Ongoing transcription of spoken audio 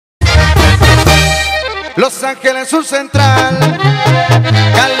Los Ángeles un central,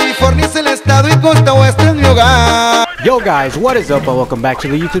 California es el estado y Costa Oeste es mi hogar. Yo guys, what is up and welcome back to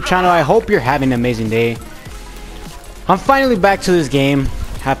the YouTube channel. I hope you're having an amazing day. I'm finally back to this game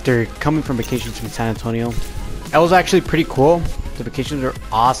after coming from vacations from San Antonio. It was actually pretty cool. The vacations were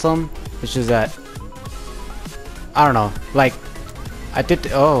awesome. It's just that I don't know, like I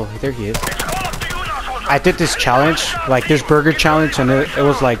did oh, there he is. I did this challenge, like this burger challenge, and it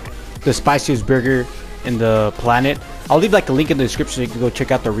was like the spiciest burger in the planet. I'll leave like a link in the description so you can go check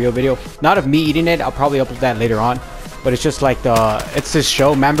out the real video. Not of me eating it, I'll probably upload that later on. But it's just like it's this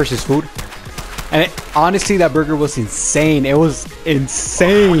show, Man vs. Food. And honestly, that burger was insane. It was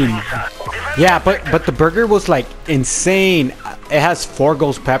insane. Yeah, but the burger was like insane. It has 4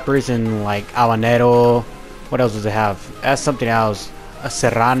 ghost peppers and like habanero. What else does it have? It has something else. A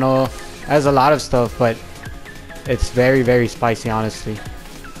serrano. It has a lot of stuff, but it's very, very spicy, honestly.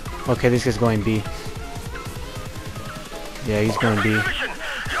 Okay, this is going B. Yeah, he's going B.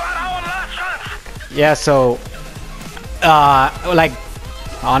 Yeah, so like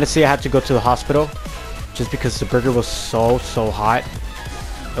honestly, I had to go to the hospital just because the burger was so hot.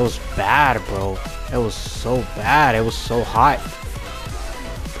 It was bad, bro. It was so bad. It was so hot.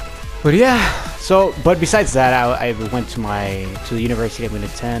 But yeah, so but besides that, I went to the university I'm gonna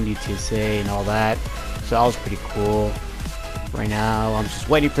attend, UTSA and all that. So that was pretty cool. Right now, I'm just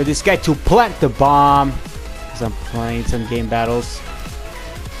waiting for this guy to plant the bomb because I'm playing some game battles.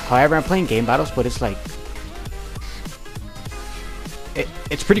 However, I'm playing game battles, but it's like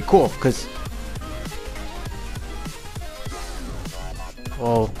it's pretty cool because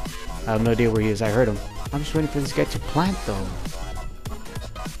oh, I have no idea where he is. I heard him. I'm just waiting for this guy to plant though.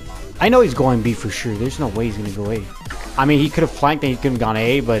 I know he's going B for sure. There's no way he's gonna go A. I mean, he could have flanked and he could have gone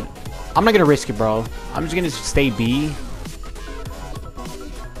A, but I'm not gonna risk it, bro. I'm just gonna stay B.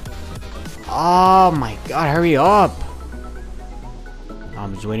 Oh my god, hurry up.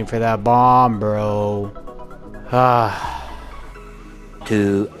 I'm just waiting for that bomb, bro.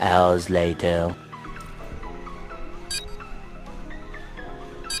 2 hours later.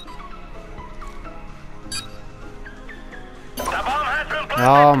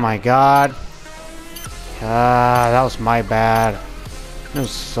 Oh my god. That was my bad. It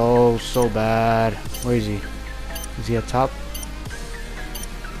was so bad. Where is he? Is he up top?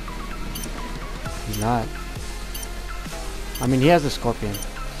 He's not. I mean, he has a Skorpion.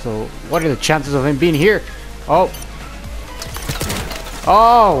 So, what are the chances of him being here? Oh.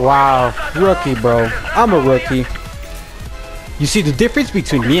 Oh, wow. Rookie, bro. I'm a rookie. You see, the difference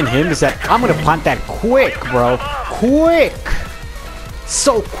between me and him is that I'm going to plant that quick, bro. Quick.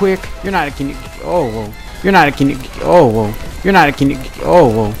 So quick. You're not a king. Oh, whoa. You're not a king. Oh, whoa. You're not a king. Oh,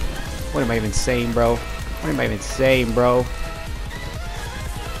 whoa. What am I even saying, bro? What am I even saying, bro?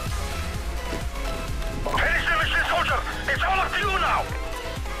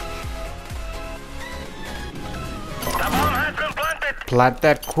 Plant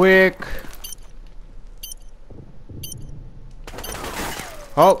that quick.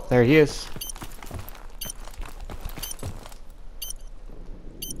 Oh, there he is.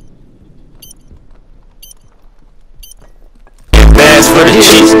 Bags for the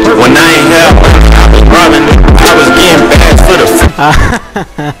cheese. When I ain't help, I was robbing. I was getting bags for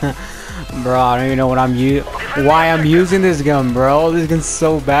the. Bro, I don't even know what why I'm using this gun, bro. This gun's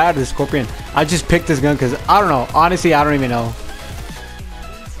so bad. The Skorpion. I just picked this gun because I don't know. Honestly, I don't even know.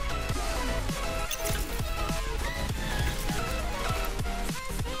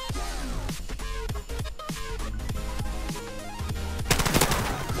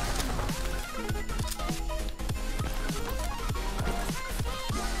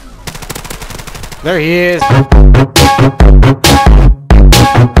 There he is.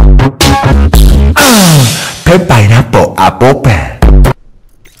 Pineapple apple pen.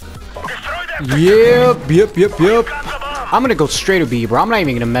 Yep. I'm gonna go straight to B, bro. I'm not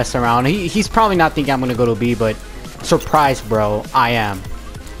even gonna mess around. He's probably not thinking I'm gonna go to B, but surprise, bro. I am.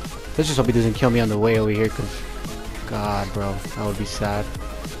 Let's just hope he doesn't kill me on the way over here, cause God, bro, that would be sad.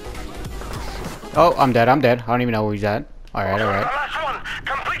 Oh, I'm dead. I don't even know where he's at. All right.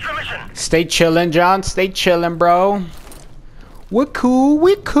 Stay chillin', John. Stay chillin', bro. We're cool.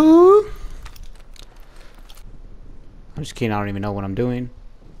 I'm just kidding. I don't even know what I'm doing.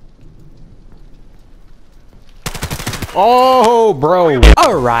 Oh, bro.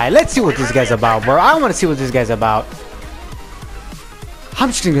 Alright, let's see what this guy's about, bro. I want to see what this guy's about. I'm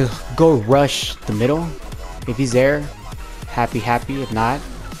just gonna go rush the middle. If he's there, happy. If not,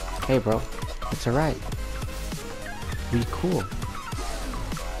 hey, bro, it's alright. We cool.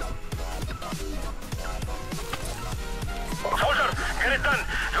 Soldier, get it done.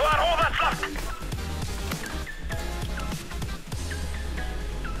 You are all that's left.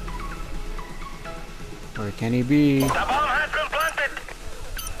 Where can he be? The bomb has been planted.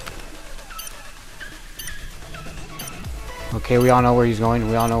 Okay, we all know where he's going.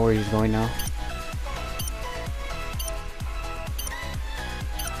 We all know where he's going now.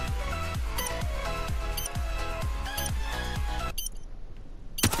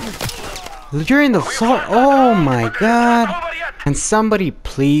 You're in the floor. Oh my god. Can somebody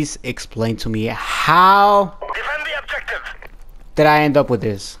please explain to me how Defend the objective. did I end up with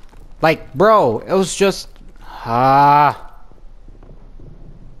this? Like, bro, it was just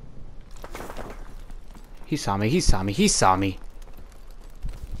He saw me, he saw me, he saw me.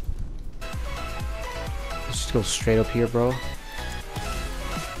 Let's just go straight up here, bro. You're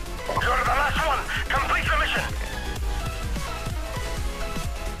the last one. Complete the mission.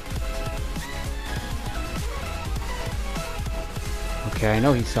 Okay, I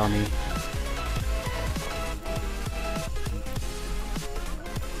know he saw me.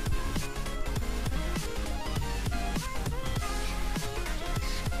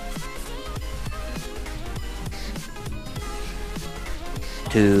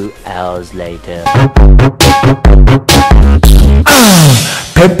 Two hours later.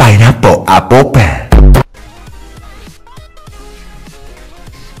 เพชรไปนะโปะอาโปะแปะ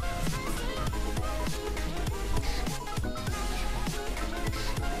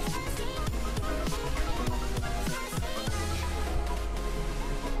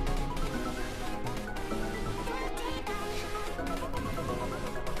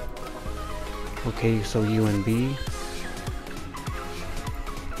Okay, so U and B.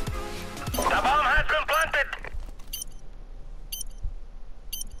 The bomb has been planted.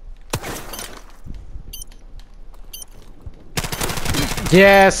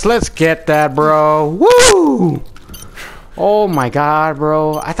 Yes, let's get that, bro. Woo! Oh my god,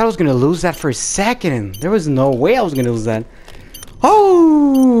 bro. I thought I was gonna lose that for a second. There was no way I was gonna lose that.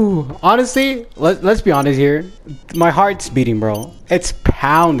 Oh! Honestly, let's be honest here. My heart's beating, bro. It's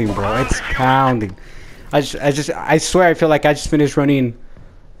pounding, bro. It's pounding. I swear I feel like I just finished running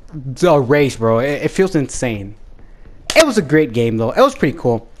a race, bro. It feels insane. It was a great game, though. It was pretty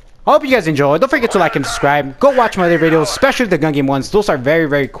cool. I hope you guys enjoyed. Don't forget to like and subscribe. Go watch my other videos, especially the gun game ones. Those are very,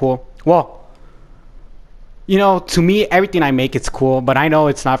 very cool. Well, you know, to me, everything I make, it's cool. But I know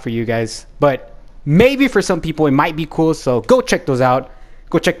it's not for you guys. But maybe for some people, it might be cool. So go check those out.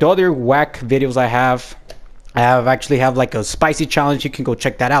 Go check the other whack videos I have. I actually have like a spicy challenge. You can go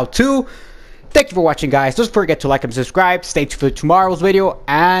check that out too. Thank you for watching, guys. Don't forget to like and subscribe. Stay tuned for tomorrow's video.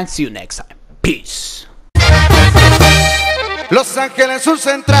 And see you next time. Peace. Los Ángeles, sur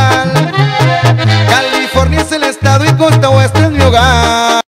central. California es el estado y costa oeste es mi hogar.